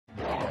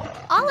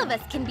All of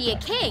us can be a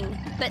king,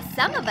 but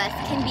some of us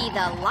can be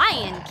the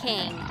Lion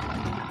King.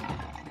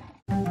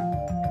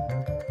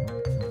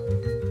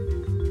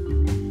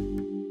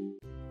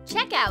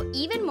 Check out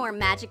even more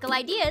magical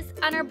ideas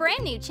on our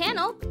brand new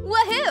channel,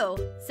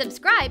 Woohoo!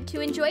 Subscribe to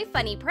enjoy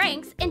funny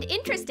pranks and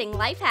interesting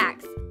life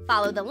hacks.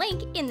 Follow the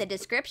link in the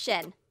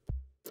description.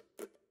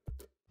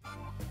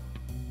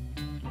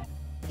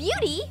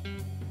 Beauty?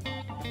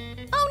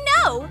 Oh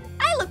no!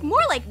 I look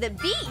more like the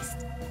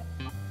Beast!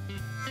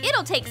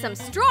 It'll take some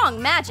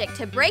strong magic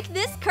to break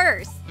this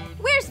curse.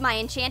 Where's my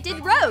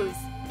enchanted rose?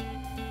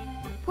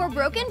 Pour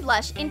broken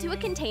blush into a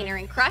container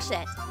and crush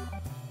it.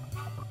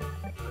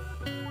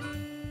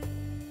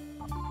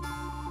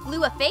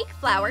 Glue a fake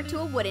flower to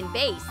a wooden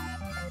base.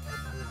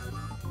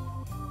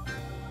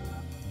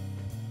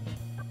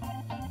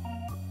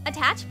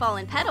 Attach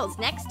fallen petals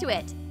next to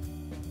it.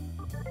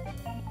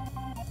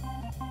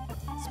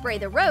 Spray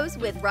the rose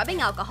with rubbing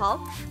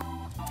alcohol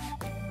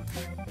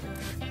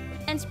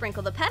and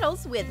sprinkle the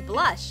petals with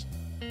blush.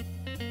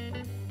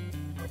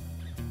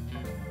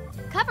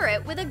 Cover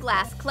it with a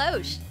glass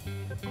cloche.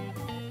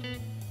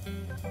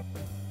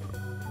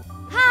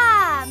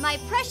 Ha! My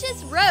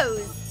precious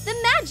rose! The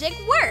magic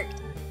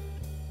worked!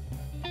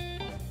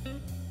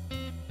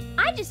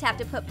 I just have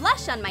to put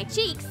blush on my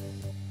cheeks.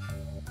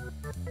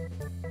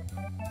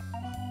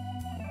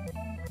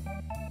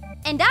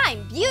 And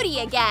I'm beauty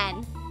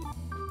again!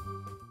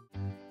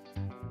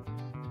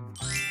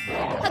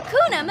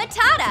 Hakuna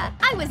Matata!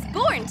 I was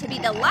born to be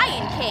the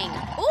Lion King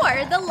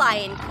or the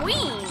Lion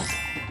Queen.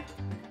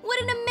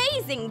 What an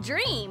amazing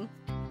dream!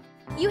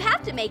 You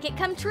have to make it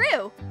come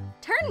true.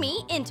 Turn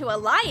me into a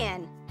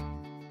lion.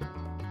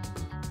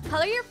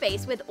 Color your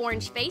face with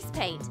orange face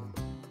paint.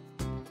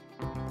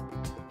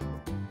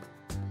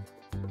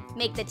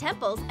 Make the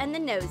temples and the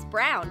nose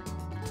brown.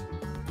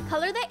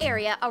 Color the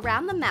area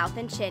around the mouth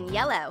and chin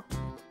yellow.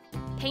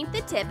 Paint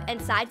the tip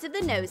and sides of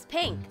the nose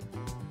pink.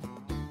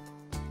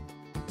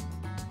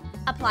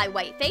 Apply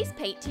white face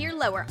paint to your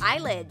lower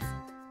eyelids.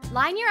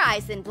 Line your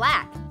eyes in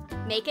black.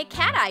 Make a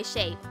cat eye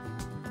shape.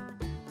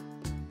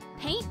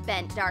 Paint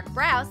bent dark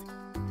brows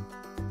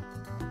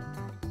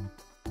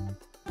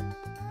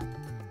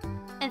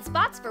and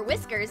spots for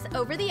whiskers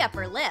over the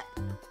upper lip.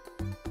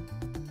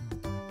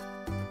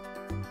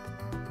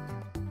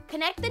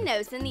 Connect the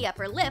nose and the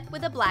upper lip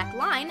with a black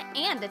line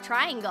and a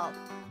triangle.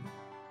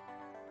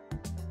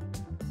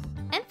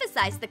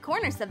 Emphasize the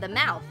corners of the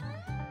mouth.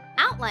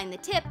 Outline the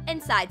tip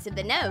and sides of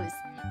the nose.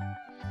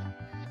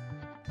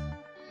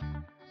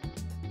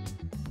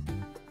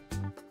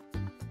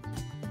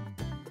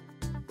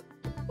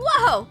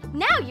 Whoa!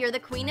 Now you're the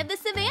queen of the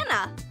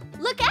savannah!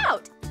 Look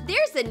out!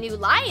 There's a new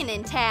lion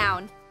in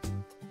town!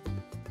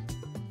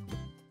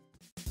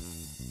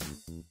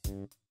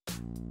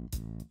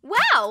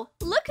 Wow!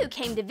 Look who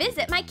came to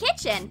visit my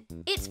kitchen!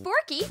 It's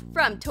Forky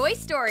from Toy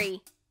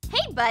Story!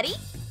 Hey, buddy!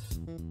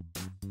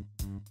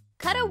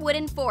 Cut a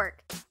wooden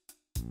fork.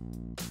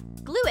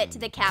 Glue it to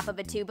the cap of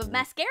a tube of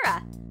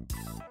mascara.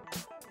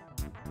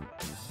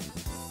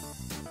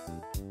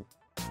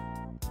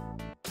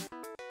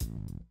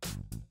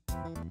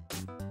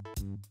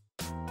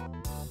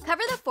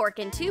 Cover the fork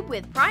and tube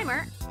with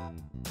primer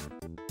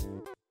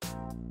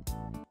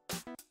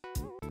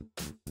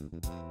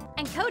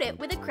and coat it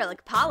with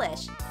acrylic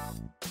polish.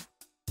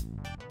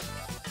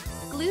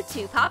 Glue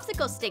 2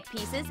 popsicle stick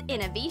pieces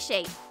in a V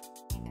shape.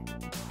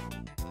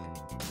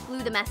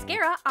 Glue the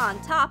mascara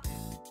on top.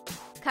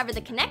 Cover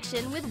the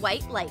connection with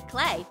white light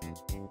clay.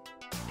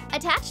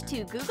 Attach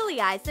 2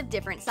 googly eyes of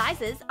different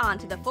sizes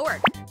onto the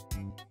fork.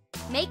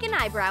 Make an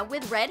eyebrow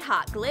with red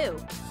hot glue.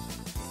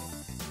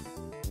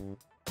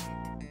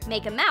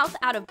 Make a mouth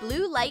out of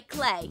blue light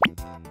clay.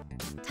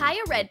 Tie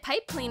a red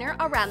pipe cleaner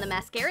around the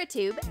mascara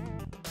tube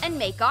and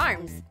make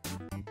arms.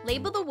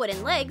 Label the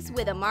wooden legs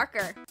with a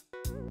marker.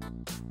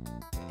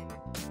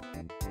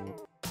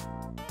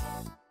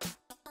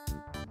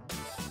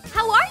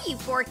 How are you,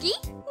 Forky?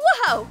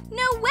 Whoa!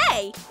 No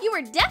way! You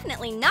are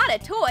definitely not a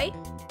toy,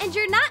 and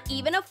you're not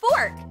even a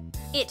fork.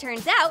 It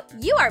turns out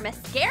you are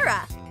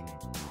mascara.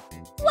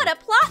 What a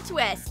plot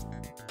twist!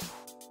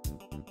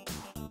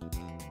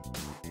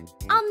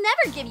 I'll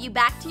never give you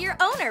back to your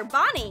owner,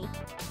 Bonnie.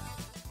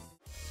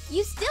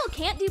 You still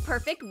can't do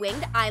perfect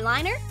winged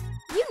eyeliner?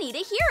 You need a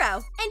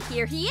hero, and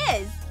here he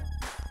is.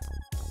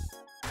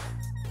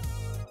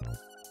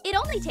 It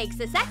only takes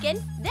a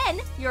second, then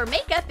your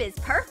makeup is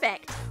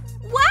perfect.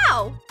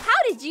 Wow! How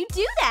did you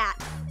do that?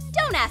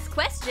 Don't ask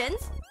questions.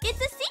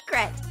 It's a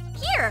secret.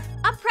 Here,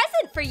 a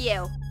present for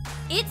you.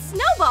 It's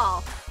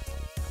Snowball.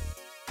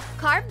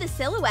 Carve the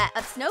silhouette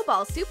of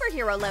Snowball's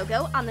superhero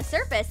logo on the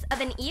surface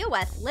of an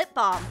EOS lip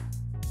balm.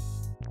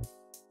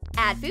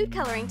 Add food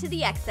coloring to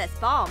the excess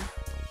balm.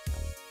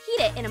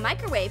 Heat it in a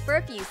microwave for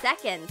a few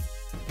seconds.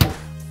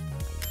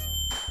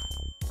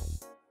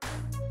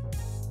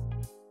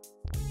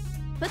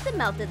 Put the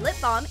melted lip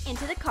balm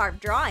into the carved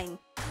drawing.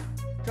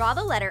 Draw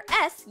the letter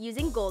S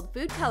using gold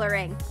food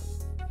coloring.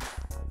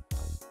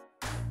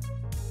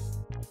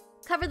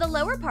 Cover the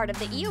lower part of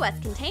the EOS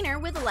container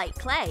with light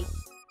clay.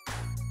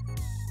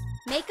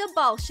 Make a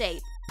ball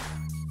shape.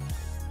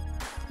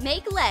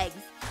 Make legs.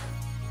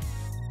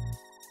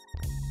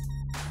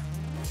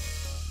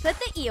 Put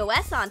the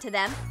EOS onto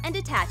them and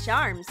attach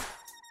arms.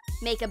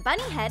 Make a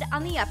bunny head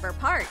on the upper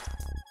part.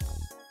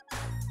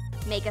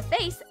 Make a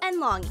face and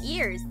long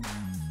ears.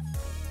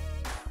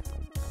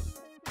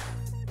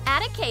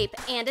 Add a cape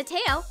and a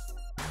tail.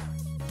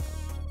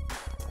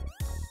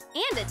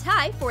 And a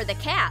tie for the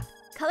cap.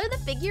 Color the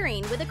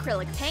figurine with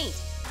acrylic paint.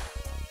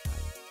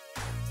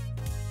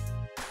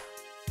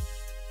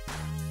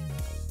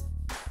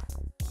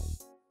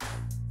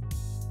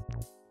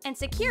 And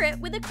secure it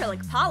with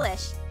acrylic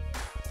polish.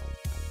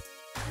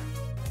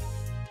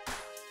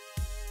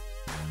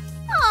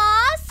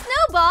 Aw,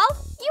 Snowball!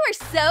 You are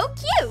so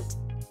cute!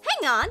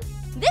 Hang on,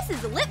 this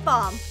is lip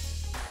balm.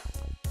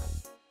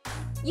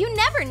 You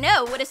never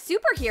know what a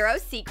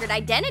superhero's secret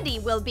identity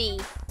will be.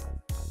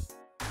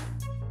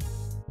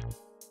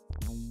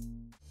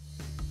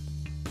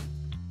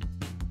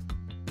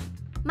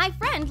 My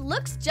friend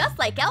looks just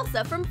like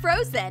Elsa from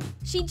Frozen.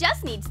 She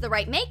just needs the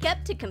right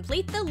makeup to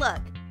complete the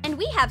look. And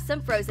we have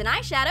some Frozen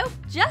eyeshadow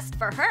just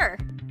for her.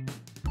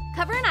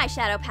 Cover an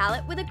eyeshadow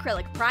palette with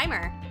acrylic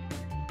primer.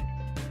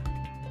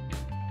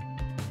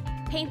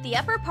 Paint the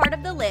upper part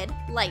of the lid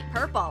light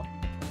purple.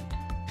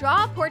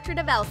 Draw a portrait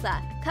of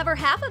Elsa. Cover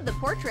half of the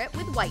portrait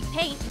with white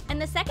paint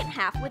and the second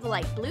half with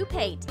light blue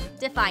paint.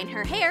 Define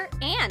her hair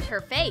and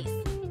her face.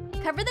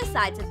 Cover the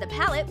sides of the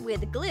palette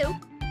with glue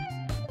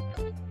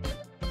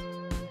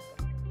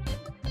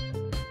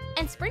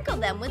and sprinkle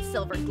them with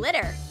silver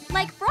glitter,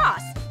 like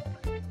frost.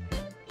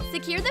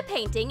 Secure the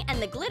painting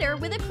and the glitter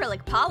with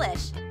acrylic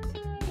polish.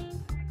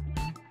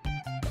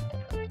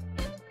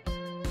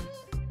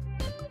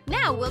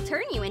 Now we'll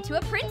turn you into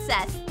a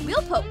princess.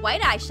 We'll put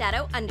white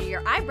eyeshadow under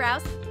your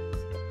eyebrows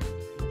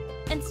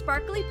and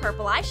sparkly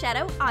purple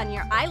eyeshadow on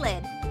your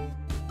eyelid.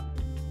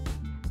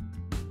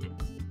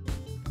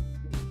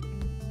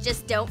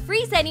 Just don't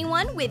freeze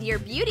anyone with your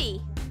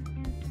beauty.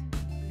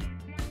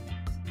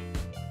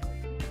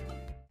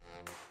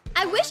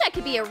 I wish I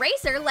could be a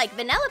racer like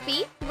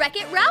Vanellope,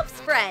 Wreck-It Ralph's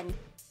friend.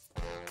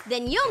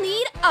 Then you'll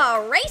need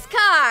a race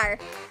car.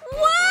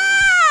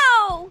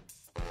 Wow!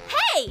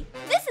 Hey,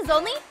 this is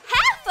only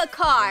half a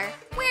car.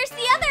 Where's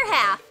the other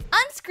half?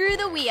 Unscrew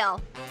the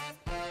wheel.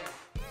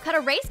 Cut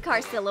a race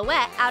car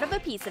silhouette out of a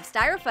piece of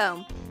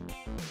styrofoam.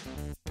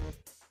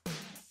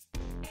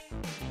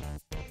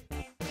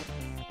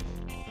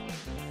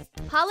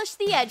 Polish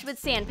the edge with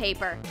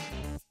sandpaper.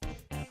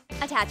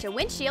 Attach a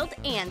windshield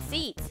and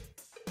seats.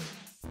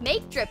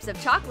 Make drips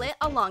of chocolate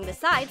along the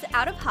sides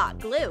out of hot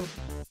glue.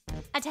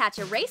 Attach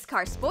a race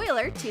car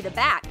spoiler to the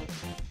back.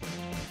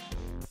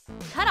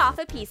 Cut off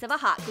a piece of a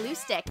hot glue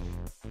stick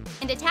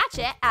and attach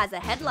it as a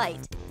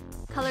headlight.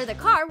 Color the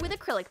car with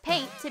acrylic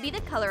paint to be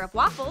the color of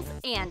waffles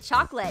and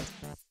chocolate.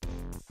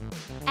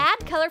 Add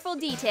colorful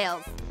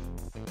details.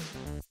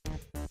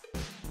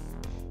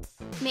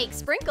 Make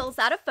sprinkles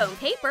out of foam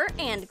paper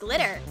and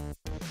glitter.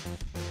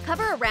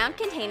 Cover a round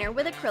container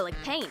with acrylic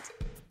paint.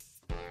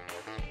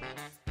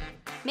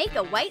 Make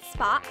a white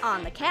spot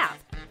on the cap.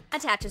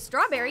 Attach a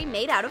strawberry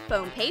made out of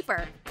foam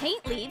paper,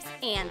 paint leaves,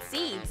 and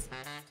seeds.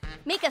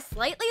 Make a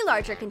slightly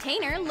larger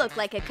container look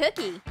like a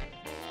cookie.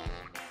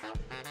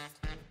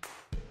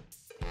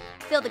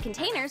 Fill the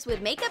containers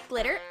with makeup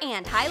glitter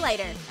and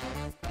highlighter.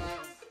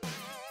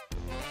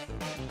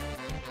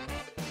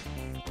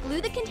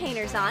 Glue the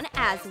containers on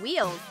as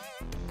wheels.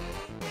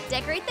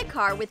 Decorate the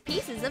car with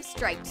pieces of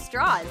striped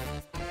straws.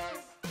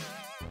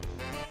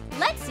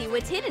 Let's see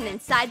what's hidden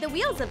inside the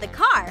wheels of the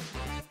car.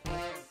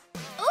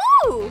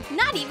 Ooh,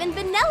 not even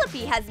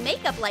Vanellope has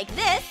makeup like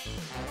this.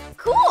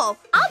 Cool,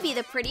 I'll be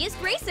the prettiest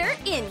racer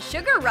in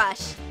Sugar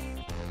Rush.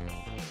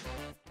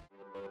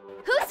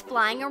 Who's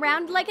flying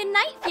around like a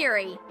night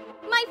fury?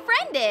 My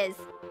friend is.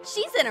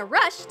 She's in a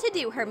rush to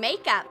do her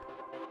makeup.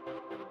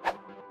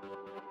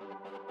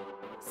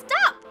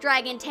 Stop,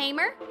 Dragon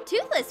Tamer.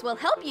 Toothless will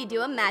help you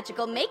do a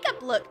magical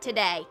makeup look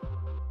today.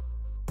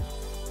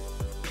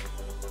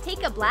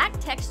 Take a black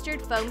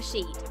textured foam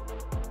sheet.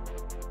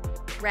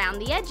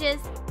 Round the edges.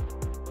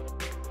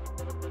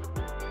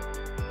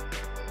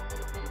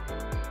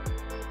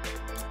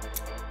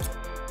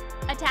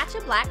 Attach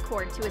a black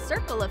cord to a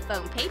circle of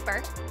foam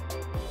paper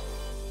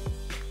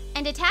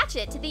and attach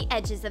it to the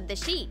edges of the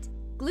sheet.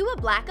 Glue a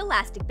black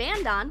elastic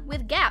band on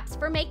with gaps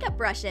for makeup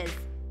brushes.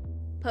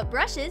 Put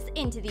brushes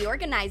into the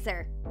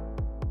organizer.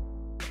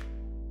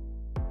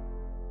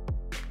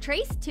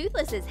 Trace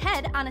Toothless's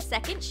head on a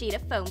second sheet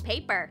of foam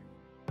paper.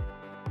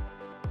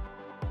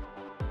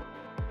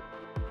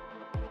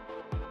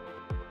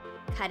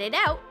 Cut it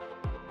out.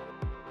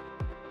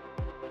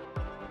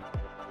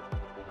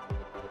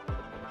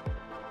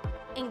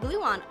 And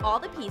glue on all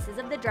the pieces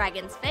of the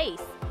dragon's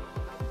face.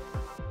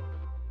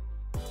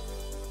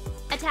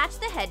 Attach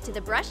the head to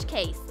the brush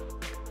case.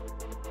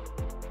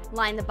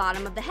 Line the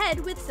bottom of the head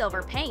with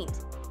silver paint.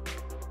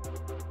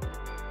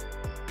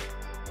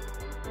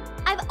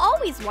 I've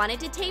always wanted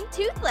to tame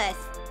Toothless.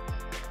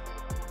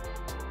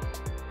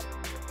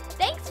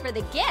 Thanks for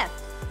the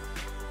gift.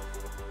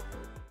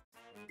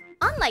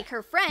 Unlike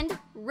her friend,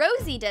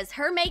 Rosie does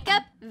her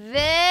makeup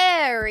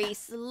very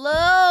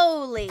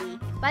slowly.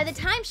 By the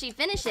time she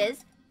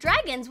finishes,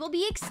 dragons will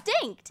be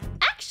extinct.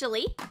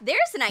 Actually,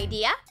 there's an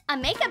idea. A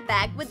makeup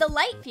bag with the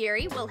Light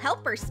Fury will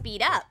help her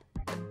speed up.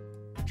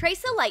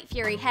 Trace a Light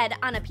Fury head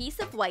on a piece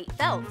of white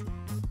felt.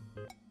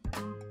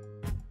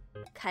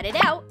 Cut it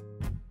out,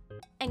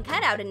 and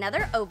cut out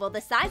another oval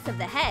the size of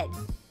the head.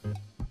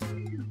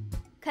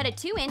 Cut a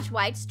 2-inch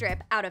wide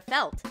strip out of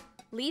felt.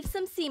 Leave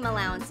some seam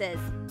allowances.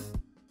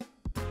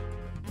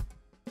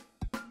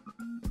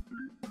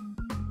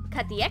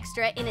 Cut the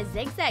extra in a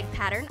zigzag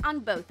pattern on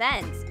both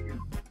ends.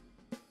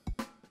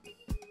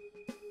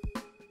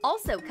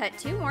 Also cut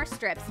 2 more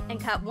strips and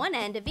cut one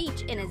end of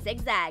each in a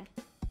zigzag.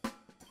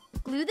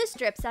 Glue the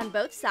strips on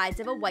both sides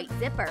of a white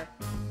zipper.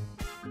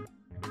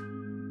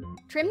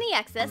 Trim the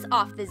excess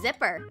off the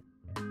zipper.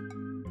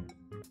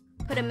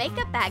 Put a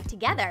makeup bag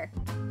together.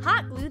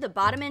 Hot glue the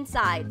bottom and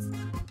sides.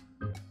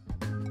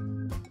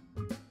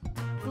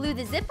 Glue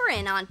the zipper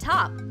in on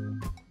top.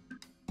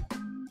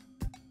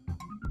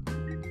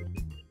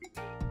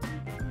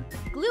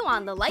 Glue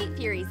on the Light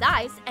Fury's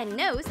eyes and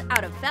nose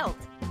out of felt.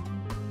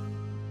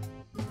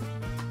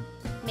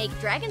 Make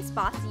dragon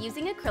spots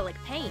using acrylic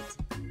paint.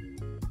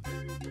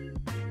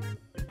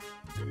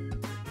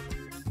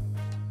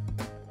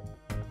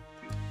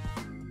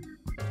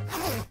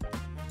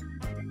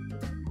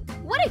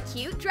 What a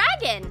cute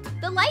dragon!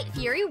 The Light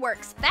Fury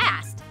works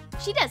fast.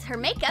 She does her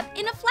makeup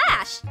in a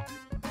flash.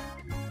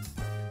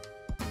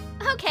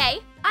 Okay,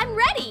 I'm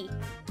ready!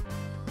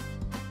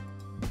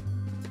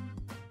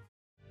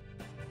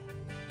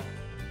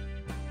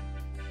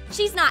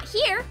 She's not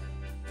here,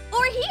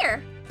 or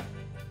here,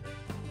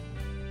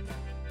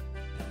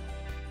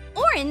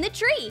 or in the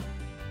tree,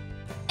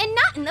 and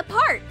not in the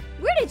park.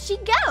 Where did she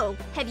go?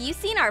 Have you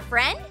seen our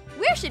friend?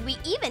 Where should we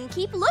even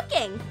keep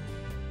looking?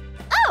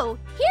 Oh,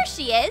 here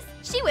she is.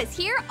 She was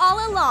here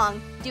all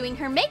along, doing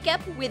her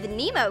makeup with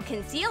Nemo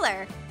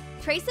concealer.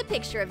 Trace a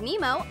picture of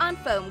Nemo on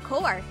foam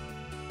core.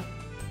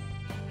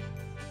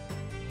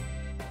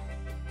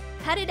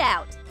 Cut it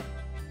out.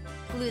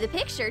 Glue the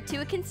picture to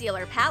a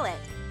concealer palette.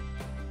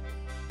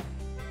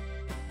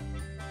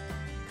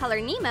 Color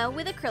Nemo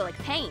with acrylic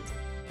paint.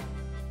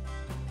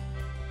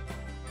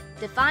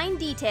 Define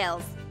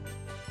details.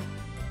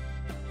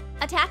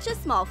 Attach a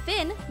small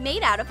fin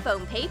made out of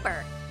foam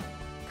paper.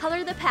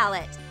 Color the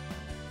palette.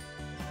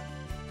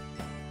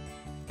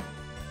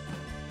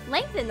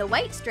 Lengthen the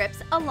white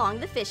strips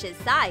along the fish's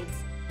sides.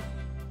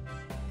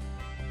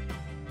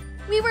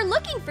 We were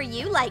looking for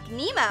you like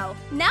Nemo.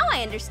 Now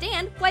I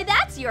understand why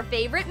that's your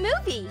favorite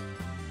movie.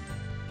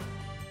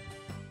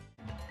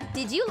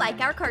 Did you like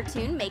our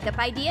cartoon makeup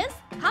ideas?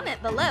 Comment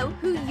below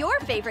who your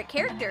favorite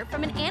character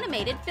from an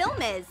animated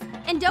film is.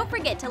 And don't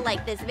forget to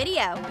like this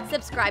video,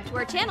 subscribe to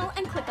our channel,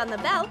 and click on the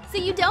bell so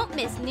you don't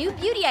miss new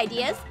beauty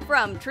ideas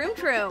from Troom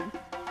Troom.